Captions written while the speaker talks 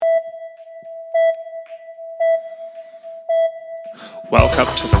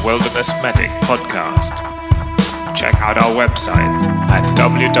Welcome to the Wilderness Medic podcast. Check out our website at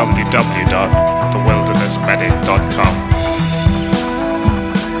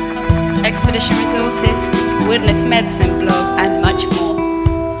www.thewildernessmedic.com. Expedition resources, wilderness medicine blog, and much more.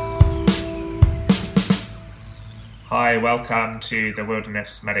 Hi, welcome to the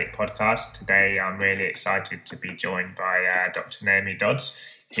Wilderness Medic podcast. Today I'm really excited to be joined by Dr. Naomi Dodds,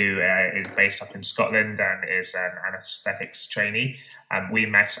 who is based up in Scotland and is an anaesthetics trainee. We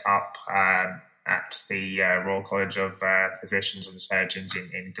met up at the Royal College of Physicians and Surgeons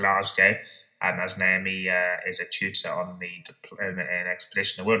in Glasgow, as Naomi is a tutor on the diploma in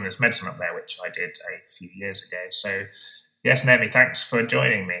expedition and wilderness medicine up there, which I did a few years ago. So, yes, Naomi, thanks for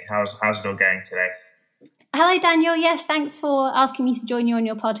joining me. How's it all going today? Hello, Daniel. Yes, thanks for asking me to join you on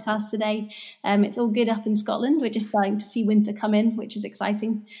your podcast today. It's all good up in Scotland. We're just starting to see winter come in, which is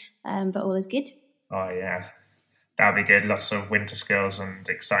exciting, but all is good. Oh, yeah. That'll be good. Lots of winter skills and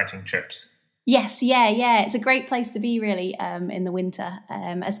exciting trips. Yes, yeah. It's a great place to be, really, in the winter,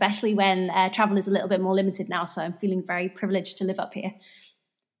 especially when travel is a little bit more limited now. So I'm feeling very privileged to live up here.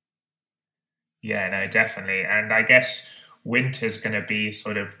 Yeah, no, definitely. And I guess winter's going to be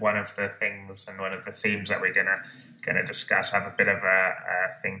sort of one of the things and one of the themes that we're going to discuss. Have a bit of a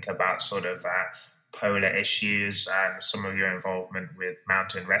think about sort of polar issues and some of your involvement with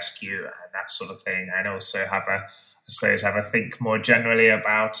mountain rescue and that sort of thing, and also have a think more generally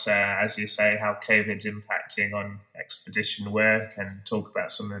about, as you say, how COVID's impacting on expedition work, and talk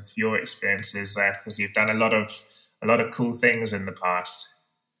about some of your experiences there, because you've done a lot of cool things in the past.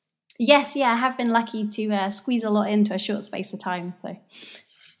 Yes, I have been lucky to squeeze a lot into a short space of time. So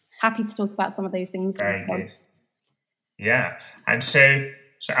happy to talk about some of those things. Very good. Yeah. And so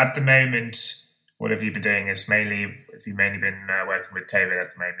at the moment, what have you been doing? Have you mainly been working with COVID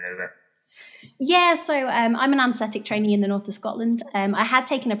at the moment, is it? Yeah, so I'm an anaesthetic trainee in the north of Scotland. I had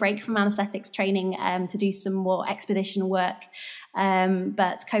taken a break from anaesthetics training to do some more expedition work,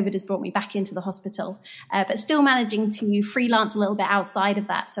 but COVID has brought me back into the hospital, but still managing to freelance a little bit outside of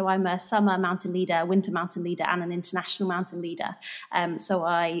that. So I'm a summer mountain leader, winter mountain leader, and an international mountain leader. So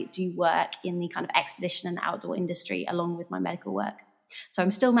I do work in the kind of expedition and outdoor industry along with my medical work. So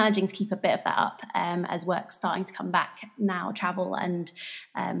I'm still managing to keep a bit of that up as work's starting to come back now, travel and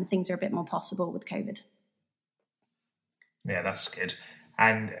things are a bit more possible with COVID. Yeah, that's good.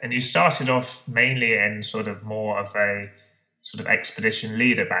 And you started off mainly in sort of more of a sort of expedition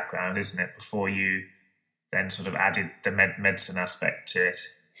leader background, isn't it, before you then sort of added the medicine aspect to it?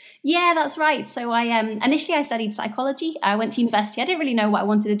 Yeah, that's right. So initially I studied psychology. I went to university. I didn't really know what I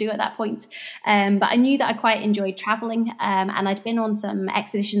wanted to do at that point, but I knew that I quite enjoyed traveling, and I'd been on some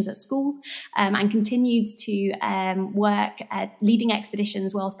expeditions at school and continued to work at leading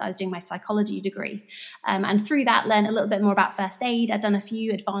expeditions whilst I was doing my psychology degree. And through that, learned a little bit more about first aid. I'd done a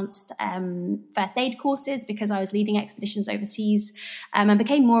few advanced first aid courses because I was leading expeditions overseas, and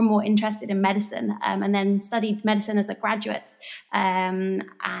became more and more interested in medicine, and then studied medicine as a graduate.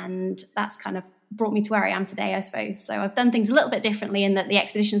 And that's kind of brought me to where I am today, I suppose. So I've done things a little bit differently in that the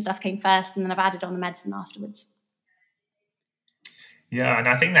expedition stuff came first and then I've added on the medicine afterwards. Yeah, and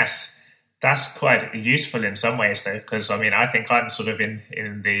I think that's quite useful in some ways, though, because, I mean, I think I'm sort of in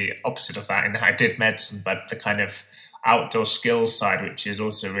the opposite of that, in that I did medicine, but the kind of outdoor skills side, which is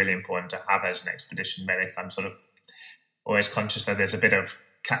also really important to have as an expedition medic, I'm sort of always conscious that there's a bit of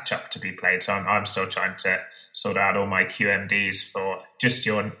catch up to be played. So I'm still trying to sort out all my QMDs for just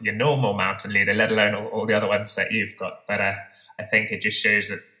your normal mountain leader, let alone all the other ones that you've got. But I think it just shows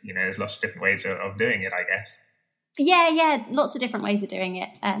that, there's lots of different ways of doing it, I guess. Yeah, lots of different ways of doing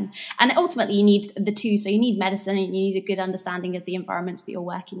it. And ultimately you need the two. So you need medicine and you need a good understanding of the environments that you're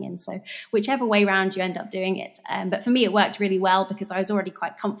working in. So whichever way round you end up doing it. But for me, it worked really well because I was already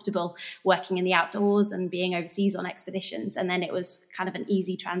quite comfortable working in the outdoors and being overseas on expeditions. And then it was kind of an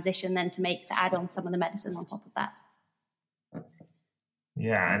easy transition then to make to add on some of the medicine on top of that.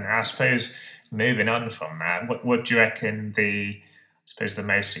 Yeah, and I suppose moving on from that, what do you reckon the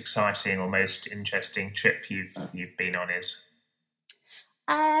most exciting or most interesting trip you've been on is?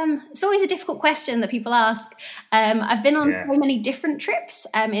 It's always a difficult question that people ask. I've been on so many different trips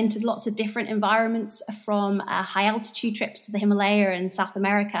into lots of different environments, from high altitude trips to the Himalaya and South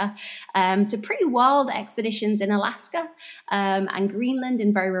America, to pretty wild expeditions in Alaska and Greenland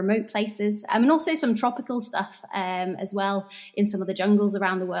in very remote places, and also some tropical stuff as well in some of the jungles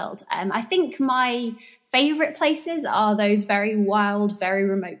around the world. I think my favorite places are those very wild, very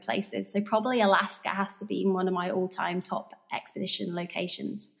remote places. So probably Alaska has to be one of my all-time top expedition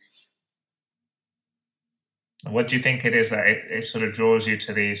locations. What do you think it is that it sort of draws you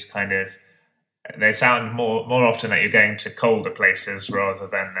to these kind of They sound more often that you're going to colder places rather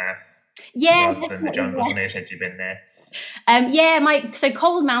than the Definitely. jungles. And you said you've been there. So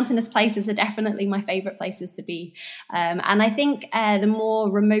cold mountainous places are definitely my favorite places to be. And I think the more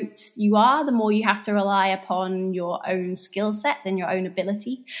remote you are, the more you have to rely upon your own skill set and your own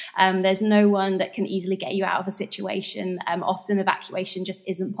ability. There's no one that can easily get you out of a situation. Often evacuation just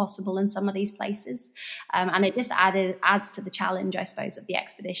isn't possible in some of these places. And it just adds to the challenge, I suppose, of the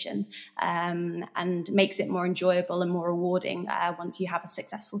expedition, and makes it more enjoyable and more rewarding once you have a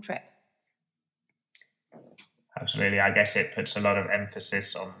successful trip. Absolutely. I guess it puts a lot of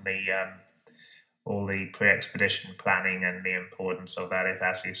emphasis on all the pre-expedition planning and the importance of that. If,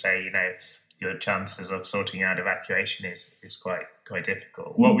 as you say, your chances of sorting out evacuation is quite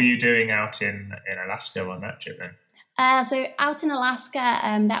difficult. What were you doing out in Alaska on that trip then? So out in Alaska,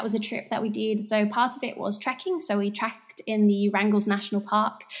 that was a trip that we did. So part of it was trekking. So we trekked in the Wrangell National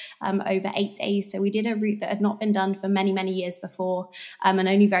Park over 8 days. So we did a route that had not been done for many, many years before, and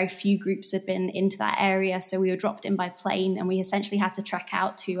only very few groups had been into that area. So we were dropped in by plane, and we essentially had to trek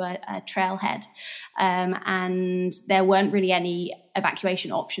out to a trailhead. And there weren't really any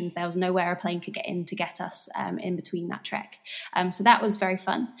evacuation options. There was nowhere a plane could get in to get us in between that trek. So that was very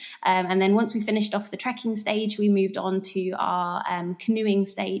fun. And then once we finished off the trekking stage, we moved on to our canoeing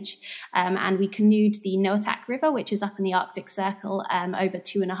stage, and we canoed the Noatak River, which is up in the Arctic Circle, over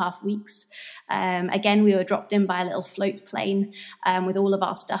 2.5 weeks. Again, we were dropped in by a little float plane with all of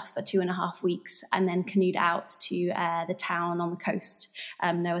our stuff for 2.5 weeks, and then canoed out to the town on the coast,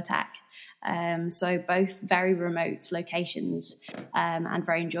 Noatak. So both very remote locations and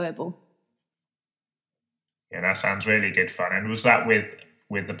very enjoyable. Yeah, that sounds really good fun. And was that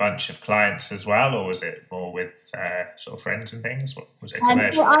with a bunch of clients as well, or was it more with sort of friends and things? What was it, a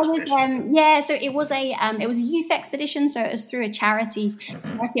commercial expedition? So it was a youth expedition. So it was through a charity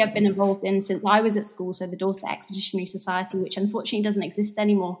I've been involved in since I was at school. So the Dorset Expeditionary Society, which unfortunately doesn't exist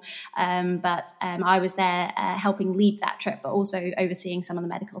anymore. But I was there helping lead that trip, but also overseeing some of the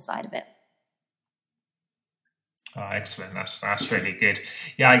medical side of it. Oh, excellent. That's really good.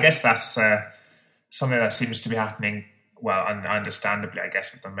 Yeah, I guess that's something that seems to be happening, well, understandably, I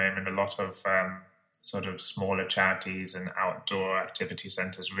guess, at the moment. A lot of sort of smaller charities and outdoor activity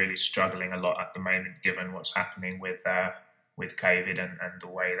centres really struggling a lot at the moment, given what's happening with COVID and the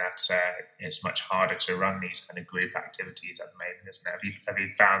way that it's much harder to run these kind of group activities at the moment, isn't it? Have you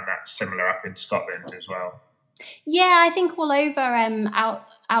found that similar up in Scotland as well? Yeah, I think all over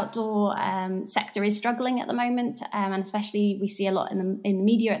outdoor sector is struggling at the moment, and especially we see a lot in the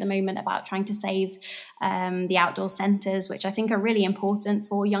media at the moment about trying to save the outdoor centres, which I think are really important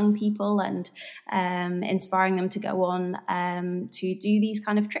for young people and inspiring them to go on to do these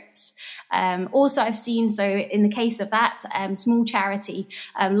kind of trips. Also, I've seen, so in the case of that small charity,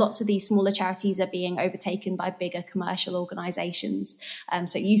 lots of these smaller charities are being overtaken by bigger commercial organisations.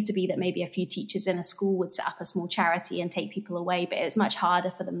 So it used to be that maybe a few teachers in a school would set up a small charity and take people away, but it's much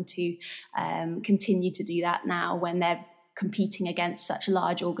harder for them to continue to do that now when they're competing against such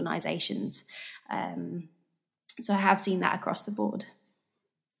large organisations. So I have seen that across the board.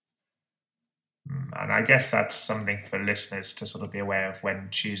 And I guess that's something for listeners to sort of be aware of when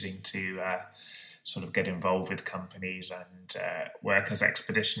choosing to sort of get involved with companies and work as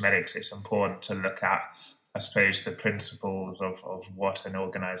expedition medics. It's important to look at, I suppose, the principles of what an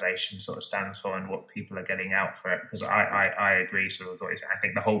organisation sort of stands for and what people are getting out for it. Because I agree sort of, I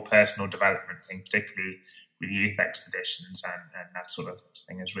think the whole personal development thing, particularly with youth expeditions and that sort of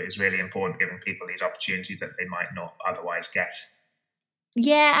thing is really important, giving people these opportunities that they might not otherwise get.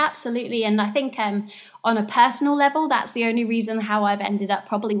 Yeah, absolutely. And I think on a personal level, that's the only reason how I've ended up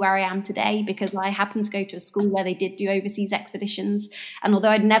probably where I am today, because I happened to go to a school where they did do overseas expeditions. And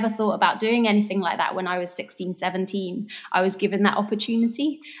although I'd never thought about doing anything like that when I was 16, 17, I was given that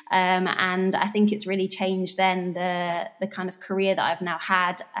opportunity. And I think it's really changed then the kind of career that I've now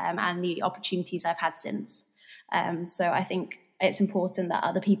had and the opportunities I've had since. So I think it's important that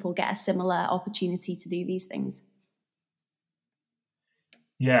other people get a similar opportunity to do these things.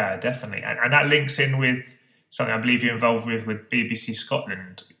 Yeah, definitely. And that links in with something I believe you're involved with BBC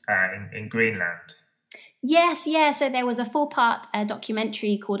Scotland in Greenland. Yes, yeah. So there was a 4-part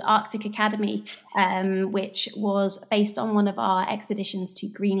documentary called Arctic Academy, which was based on one of our expeditions to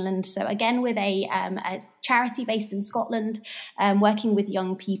Greenland. So again, with a charity based in Scotland, working with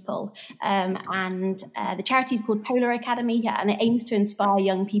young people. And the charity is called Polar Academy, and it aims to inspire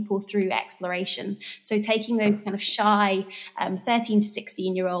young people through exploration. So taking those kind of shy 13 to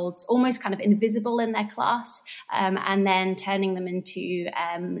 16-year-olds, almost kind of invisible in their class, and then turning them into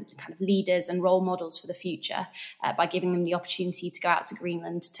kind of leaders and role models for the future by giving them the opportunity to go out to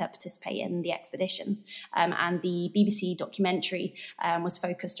Greenland to participate in the expedition. And the BBC documentary was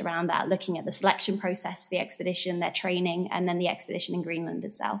focused around that, looking at the selection process for the expedition, their training, and then the expedition in Greenland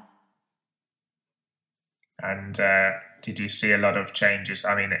itself. And did you see a lot of changes?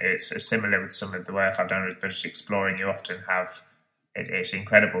 I mean, it's similar with some of the work I've done with British Exploring. You often have, it's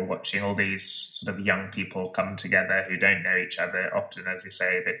incredible watching all these sort of young people come together who don't know each other, often, as you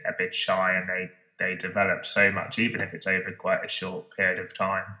say, a bit shy, and they develop so much, even if it's over quite a short period of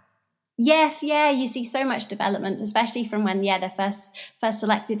time. Yes, yeah, you see so much development, especially from when, they're first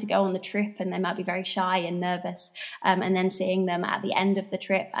selected to go on the trip, and they might be very shy and nervous, and then seeing them at the end of the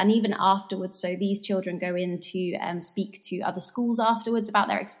trip and even afterwards. So these children go in to speak to other schools afterwards about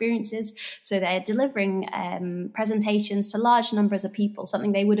their experiences. So they're delivering presentations to large numbers of people,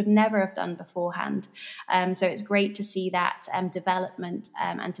 something they would have never have done beforehand. So it's great to see that development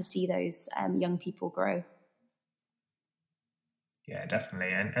and to see those young people grow. Yeah,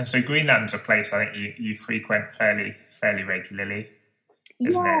 definitely. And so Greenland's a place I think you frequent fairly regularly,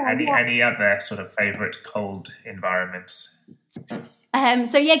 isn't it? Any other sort of favourite cold environments?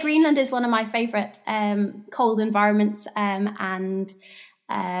 Greenland is one of my favourite cold environments, and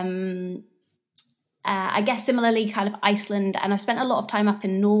I guess similarly kind of Iceland, and I've spent a lot of time up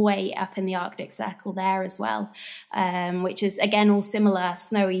in Norway, up in the Arctic Circle there as well, which is again all similar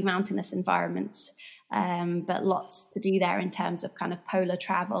snowy mountainous environments. But lots to do there in terms of kind of polar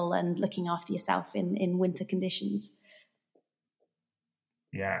travel and looking after yourself in winter conditions.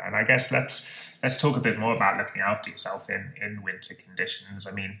 Yeah, and I guess let's talk a bit more about looking after yourself in winter conditions.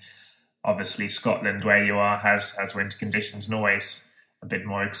 I mean, obviously Scotland, where you are, has winter conditions, Norway's a bit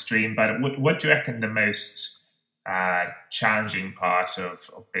more extreme. But what do you reckon the most challenging part of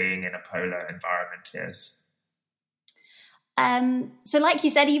being in a polar environment is? So like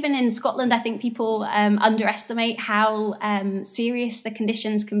you said, even in Scotland, I think people underestimate how serious the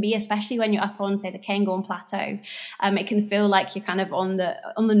conditions can be, especially when you're up on, say, the Cairngorm Plateau. It can feel like you're kind of on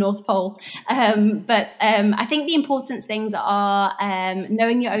the North Pole. But I think the important things are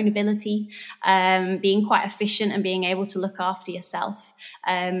knowing your own ability, being quite efficient and being able to look after yourself,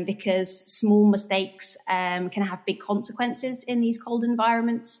 because small mistakes can have big consequences in these cold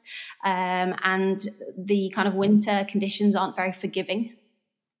environments. And the kind of winter conditions aren't very forgiving.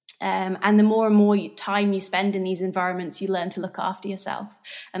 And the more and more time you spend in these environments, you learn to look after yourself.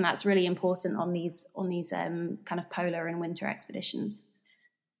 And that's really important on these kind of polar and winter expeditions.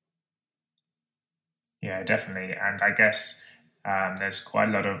 Yeah, definitely. And I guess there's quite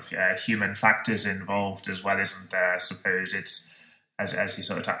a lot of human factors involved as well, isn't there? I suppose it's, as you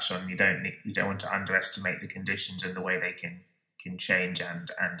sort of touched on, you don't want to underestimate the conditions and the way they can change and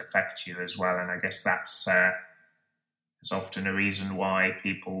affect you as well. And I guess that's it's often a reason why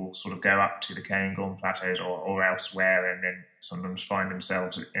people sort of go up to the Cairngorm Plateaus or elsewhere, and then sometimes find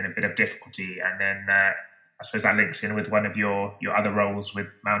themselves in a bit of difficulty. And then I suppose that links in with one of your other roles with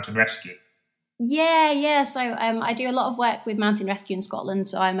mountain rescue. Yeah. So I do a lot of work with mountain rescue in Scotland.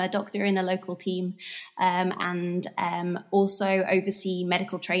 So I'm a doctor in a local team, and also oversee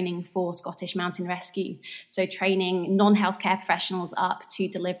medical training for Scottish Mountain Rescue. So training non-healthcare professionals up to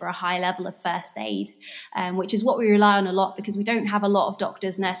deliver a high level of first aid, which is what we rely on a lot because we don't have a lot of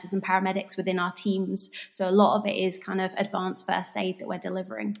doctors, nurses and paramedics within our teams. So a lot of it is kind of advanced first aid that we're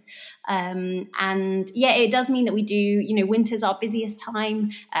delivering. And yeah, it does mean that we do, winter's our busiest time.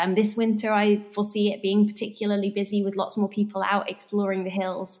 This winter, I foresee it being particularly busy with lots more people out exploring the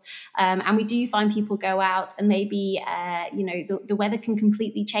hills. And we do find people go out and maybe, the weather can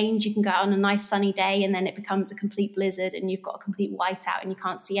completely change. You can go out on a nice sunny day and then it becomes a complete blizzard and you've got a complete whiteout and you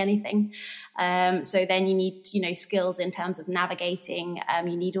can't see anything. So then you need, skills in terms of navigating.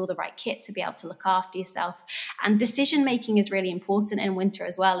 You need all the right kit to be able to look after yourself. And decision making is really important in winter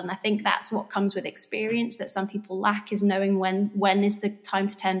as well. And I think that's what comes with experience that some people lack, is knowing when is the time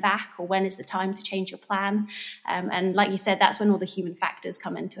to turn back or when is the time to change your plan. And like you said, that's when all the human factors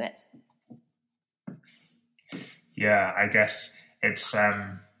come into it. Yeah, I guess it's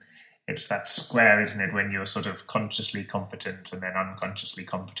that square, isn't it, when you're sort of consciously competent and then unconsciously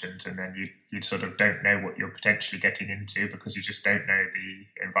competent, and then you sort of don't know what you're potentially getting into because you just don't know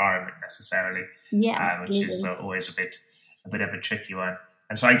the environment necessarily. Yeah, which is always a bit of a tricky one.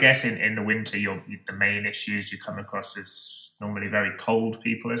 And so I guess in the winter, the main issues you come across is normally very cold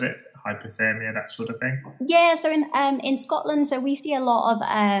people, is it? Hypothermia, that sort of thing? Yeah, so in Scotland, so we see a lot of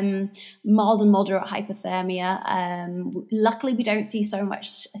mild and moderate hypothermia. Luckily, we don't see so much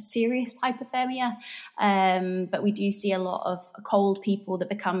serious hypothermia, but we do see a lot of cold people that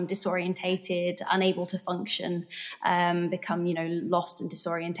become disorientated, unable to function, become lost and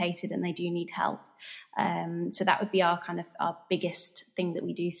disorientated, and they do need help. So that would be our biggest thing that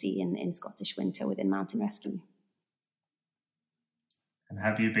we do see in Scottish winter within mountain rescue. And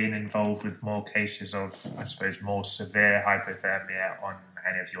have you been involved with more cases of, I suppose, more severe hypothermia on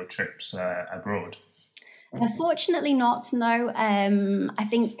any of your trips abroad? Unfortunately not, no. I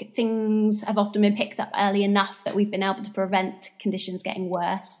think things have often been picked up early enough that we've been able to prevent conditions getting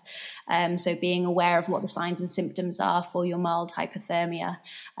worse. So being aware of what the signs and symptoms are for your mild hypothermia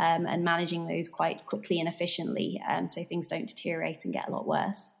and managing those quite quickly and efficiently so things don't deteriorate and get a lot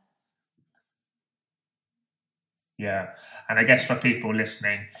worse. Yeah, and I guess for people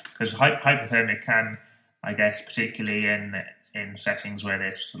listening, because hypothermia can, I guess, particularly in settings where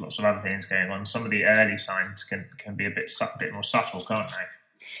there's lots of other things going on, some of the early signs can be a bit more subtle, can't they?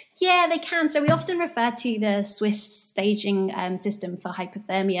 Yeah, they can. So we often refer to the Swiss staging system for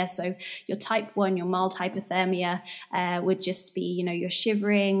hypothermia. So your type 1, your mild hypothermia would just be, you're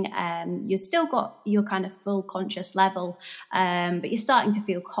shivering, you've still got your kind of full conscious level, but you're starting to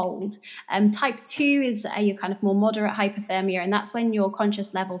feel cold. Type 2 is your kind of more moderate hypothermia, and that's when your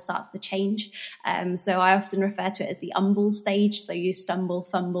conscious level starts to change. So I often refer to it as the umble stage. So you stumble,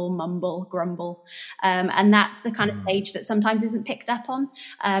 fumble, mumble, grumble. And that's the kind of stage that sometimes isn't picked up on.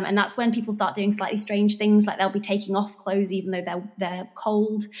 And that's when people start doing slightly strange things, like they'll be taking off clothes even though they're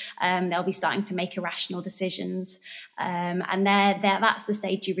cold. They'll be starting to make irrational decisions. And that's the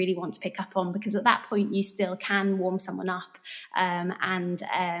stage you really want to pick up on, because at that point you still can warm someone up and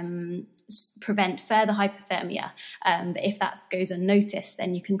prevent further hypothermia. But if that goes unnoticed,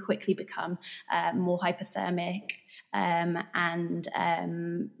 then you can quickly become more hypothermic and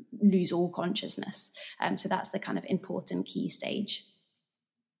lose all consciousnness. So that's the kind of important key stage.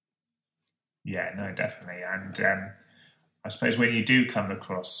 Yeah, no, definitely. And I suppose when you do come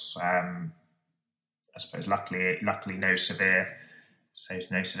across, I suppose luckily no severe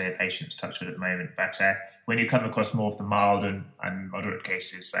patients touched with at the moment, but when you come across more of the mild and moderate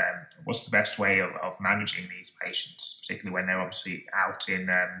cases, what's the best way of managing these patients, particularly when they're obviously out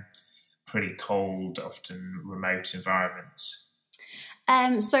in pretty cold, often remote environments?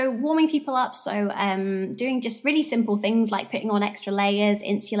 So warming people up, so doing just really simple things like putting on extra layers,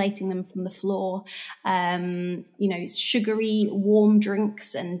 insulating them from the floor, sugary warm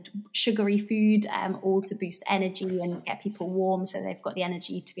drinks and sugary food, all to boost energy and get people warm so they've got the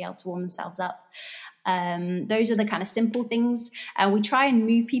energy to be able to warm themselves up. Those are the kind of simple things. We try and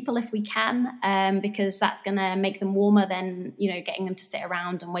move people if we can, because that's going to make them warmer than, getting them to sit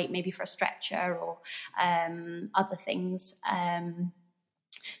around and wait maybe for a stretcher or other things.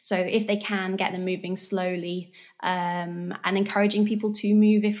 So if they can, get them moving slowly and encouraging people to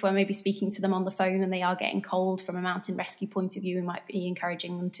move. If we're maybe speaking to them on the phone and they are getting cold, from a mountain rescue point of view, we might be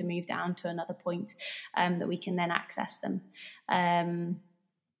encouraging them to move down to another point that we can then access them.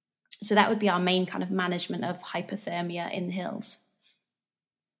 So that would be our main kind of management of hypothermia in the hills.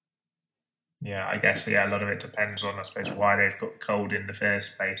 Yeah, I guess, a lot of it depends on, I suppose, why they've got cold in the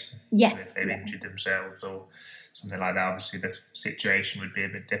first place. Yeah. If they've injured themselves or something like that, obviously the situation would be a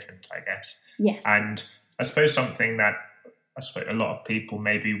bit different, I guess. Yes. And I suppose something that a lot of people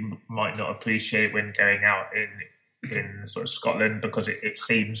maybe might not appreciate when going out in sort of Scotland, because it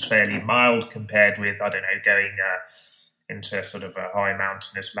seems fairly mild compared with, I don't know, going into sort of a high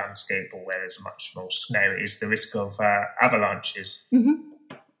mountainous landscape or where there's much more snow, is the risk of avalanches. Mm-hmm.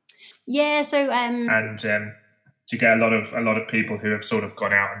 Yeah, so do you get a lot of people who have sort of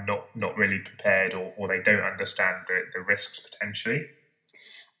gone out and not really prepared, or they don't understand the risks potentially?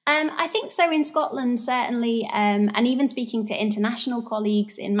 I think so in Scotland, certainly, and even speaking to international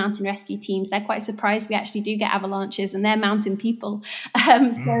colleagues in mountain rescue teams, they're quite surprised we actually do get avalanches, and they're mountain people.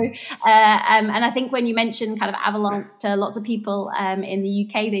 And I think when you mention kind of avalanche to lots of people in the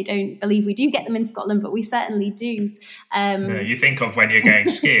UK, they don't believe we do get them in Scotland, but we certainly do. No, you think of when you're going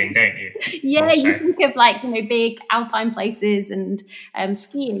skiing, don't you? Yeah, Also. you think of big alpine places and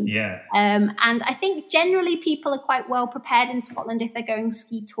skiing. Yeah. And I think generally people are quite well prepared in Scotland if they're going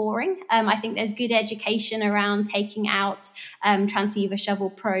ski touring. I think there's good education around taking out transceiver shovel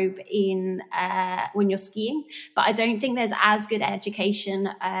probe in when you're skiing, but I don't think there's as good education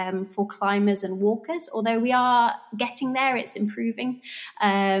for climbers and walkers, although we are getting there, it's improving.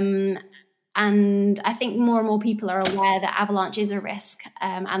 And I think more and more people are aware that avalanche is a risk,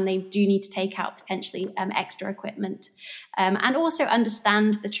 and they do need to take out potentially extra equipment, and also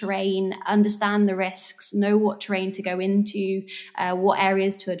understand the terrain, understand the risks, know what terrain to go into, what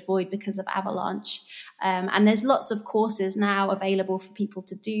areas to avoid because of avalanche. And there's lots of courses now available for people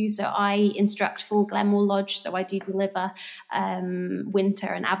to do. So I instruct for Glenmore Lodge, so I do deliver winter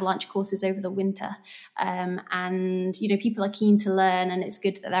and avalanche courses over the winter. And, people are keen to learn, and it's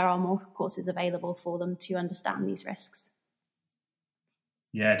good that there are more courses available for them to understand these risks.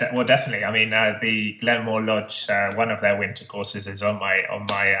 Yeah, well, definitely. I mean, the Glenmore Lodge, one of their winter courses is on my.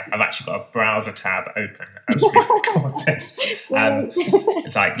 I've actually got a browser tab open as we record this.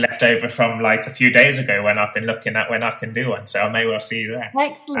 It's like left over from like a few days ago when I've been looking at when I can do one. So I may well see you there.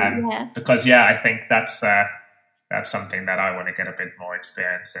 Excellent. Yeah. Because I think that's something that I want to get a bit more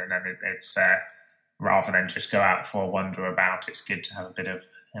experience in, and it's rather than just go out for a wander about, it's good to have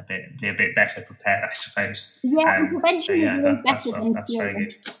be a bit better prepared, I suppose. Yeah, that's very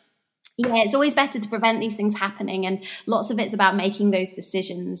good. Yeah, it's always better to prevent these things happening, and lots of it's about making those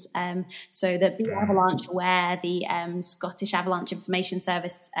decisions. So that the Avalanche Aware, the Scottish Avalanche Information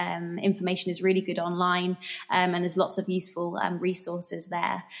Service information is really good online, and there's lots of useful resources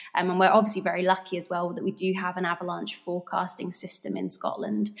there. And we're obviously very lucky as well that we do have an avalanche forecasting system in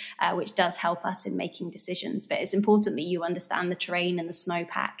Scotland, which does help us in making decisions. But it's important that you understand the terrain and the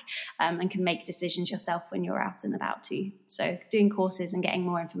snowpack, and can make decisions yourself when you're out and about too. So doing courses and getting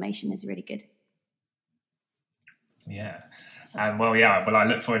more information is really good. Yeah. Well, I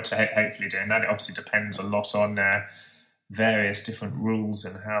look forward to hopefully doing that. It obviously depends a lot on various different rules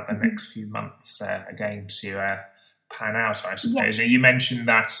and how the next few months are going to pan out, I suppose. Yeah. You mentioned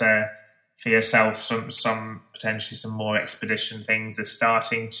that for yourself, some potentially some more expedition things are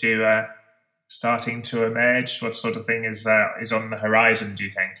starting to emerge. What sort of thing is on the horizon, do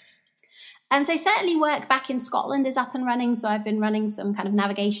you think? So certainly work back in Scotland is up and running. So I've been running some kind of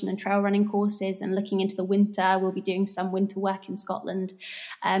navigation and trail running courses and looking into the winter. We'll be doing some winter work in Scotland.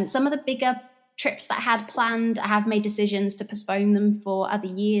 Some of the bigger trips that I had planned, I have made decisions to postpone them for other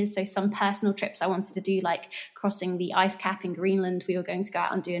years. So some personal trips I wanted to do, like crossing the ice cap in Greenland, we were going to go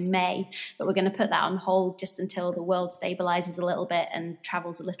out and do in May, but we're going to put that on hold just until the world stabilizes a little bit and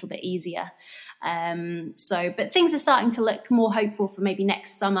travel's a little bit easier. But things are starting to look more hopeful for maybe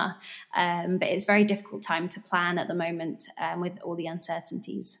next summer. But it's a very difficult time to plan at the moment with all the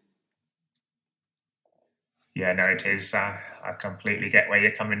uncertainties. Yeah, no, it is. I completely get where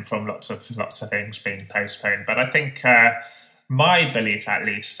you're coming from. Lots of things being postponed, but I think my belief, at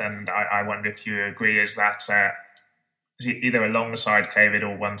least, and I wonder if you agree, is that either alongside COVID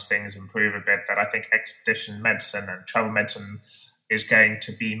or once things improve a bit, that I think expedition medicine and travel medicine is going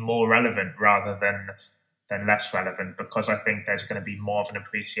to be more relevant rather than less relevant, because I think there's going to be more of an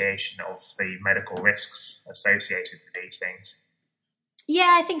appreciation of the medical risks associated with these things.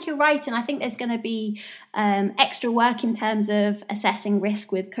 Yeah, I think you're right. And I think there's going to be extra work in terms of assessing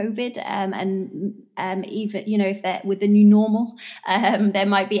risk with COVID. And even, if they're with the new normal, there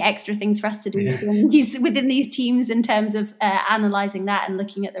might be extra things for us to do within these teams in terms of analysing that and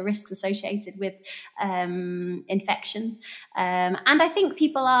looking at the risks associated with infection. And I think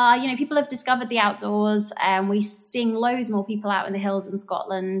people have discovered the outdoors. We're seeing loads more people out in the hills in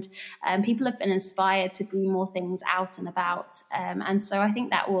Scotland. People have been inspired to do more things out and about. And so I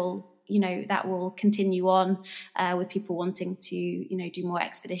think that will continue on with people wanting to, do more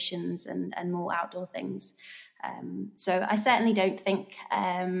expeditions and more outdoor things. So I certainly don't think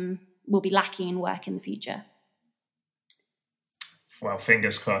we'll be lacking in work in the future. Well,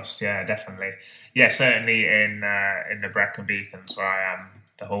 fingers crossed. Yeah, definitely. Yeah, certainly in the Brecon Beacons where I am,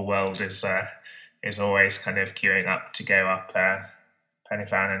 the whole world is always kind of queuing up to go up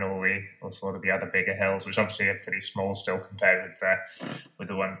Penifan and all sort of the other bigger hills, which obviously are pretty small still compared with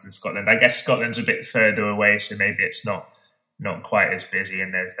the ones in Scotland. I guess Scotland's a bit further away, so maybe it's not quite as busy,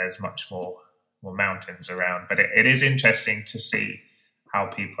 and there's much more mountains around. But it is interesting to see how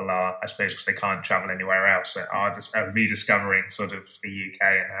people are, I suppose, because they can't travel anywhere else, are rediscovering sort of the UK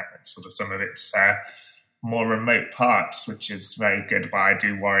and sort of some of its more remote parts, which is very good. But I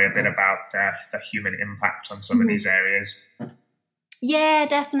do worry a bit about the human impact on some of these areas. Yeah,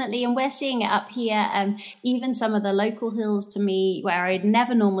 definitely. And we're seeing it up here. Even some of the local hills to me where I'd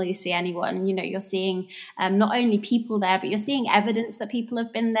never normally see anyone, you're seeing not only people there, but you're seeing evidence that people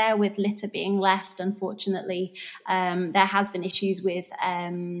have been there with litter being left. Unfortunately, there has been issues with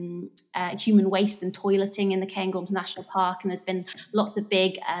human waste and toileting in the Cairngorms National Park. And there's been lots of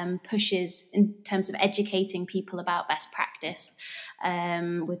big pushes in terms of educating people about best practice practice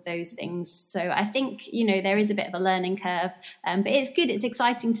with those things. So I think, there is a bit of a learning curve, but it's good. It's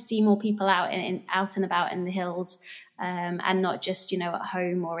exciting to see more people out and about in the hills, and not just, at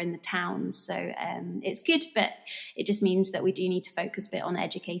home or in the towns. So it's good, but it just means that we do need to focus a bit on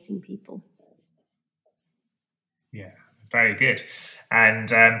educating people. Yeah, very good.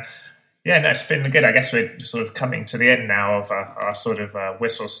 And it's been good. I guess we're sort of coming to the end now of our sort of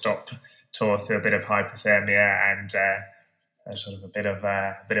whistle-stop tour through a bit of hypothermia and sort of a bit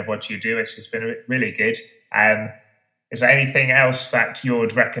of what you do. It's been really good. Is there anything else that you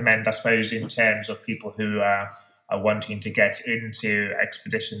would recommend, I suppose, in terms of people who are wanting to get into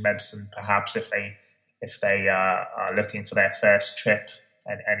expedition medicine, perhaps if they are looking for their first trip,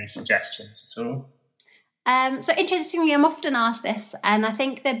 and any suggestions at all? So interestingly, I'm often asked this, and I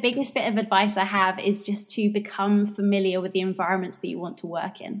think the biggest bit of advice I have is just to become familiar with the environments that you want to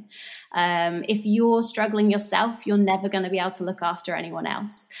work in. If you're struggling yourself, you're never going to be able to look after anyone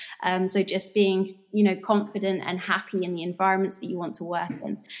else. So just being, confident and happy in the environments that you want to work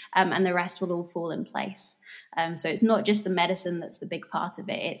in, and the rest will all fall in place. So it's not just the medicine that's the big part of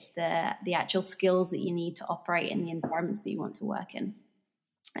it; it's the actual skills that you need to operate in the environments that you want to work in.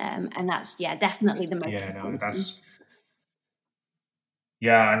 And that's definitely the most important.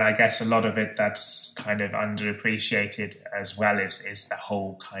 And I guess a lot of it that's kind of underappreciated as well is the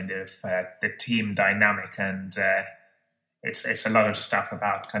whole kind of the team dynamic, and it's a lot of stuff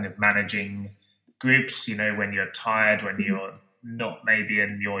about kind of managing groups, when you're tired, when you're not maybe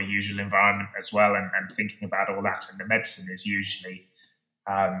in your usual environment as well, and thinking about all that. And the medicine is usually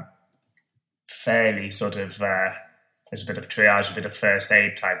fairly sort of there's a bit of triage, a bit of first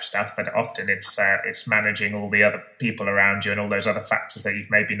aid type stuff, but often it's managing all the other people around you and all those other factors that you've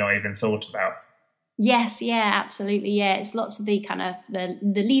maybe not even thought about. Yes, absolutely. It's lots of the kind of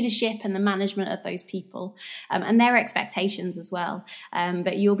the leadership and the management of those people, and their expectations as well.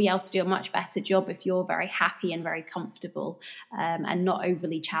 But you'll be able to do a much better job if you're very happy and very comfortable, and not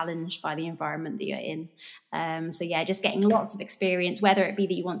overly challenged by the environment that you're in. Just getting lots of experience, whether it be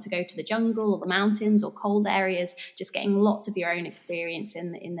that you want to go to the jungle or the mountains or cold areas, just getting lots of your own experience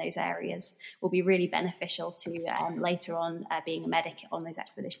in those areas will be really beneficial to later on being a medic on those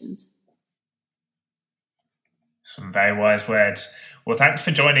expeditions. Some very wise words. Well, thanks for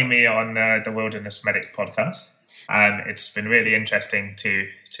joining me on the Wilderness Medic podcast. It's been really interesting to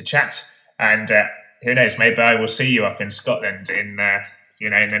chat. And who knows, maybe I will see you up in Scotland in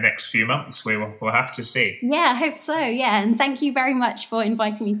the next few months. We'll have to see. Yeah, I hope so. Yeah, and thank you very much for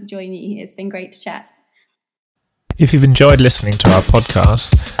inviting me to join you. It's been great to chat. If you've enjoyed listening to our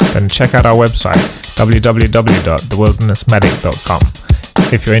podcast, then check out our website, www.thewildernessmedic.com.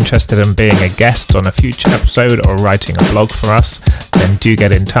 If you're interested in being a guest on a future episode or writing a blog for us, then do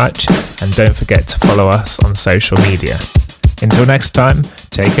get in touch, and don't forget to follow us on social media. Until next time,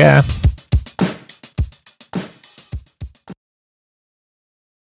 take care.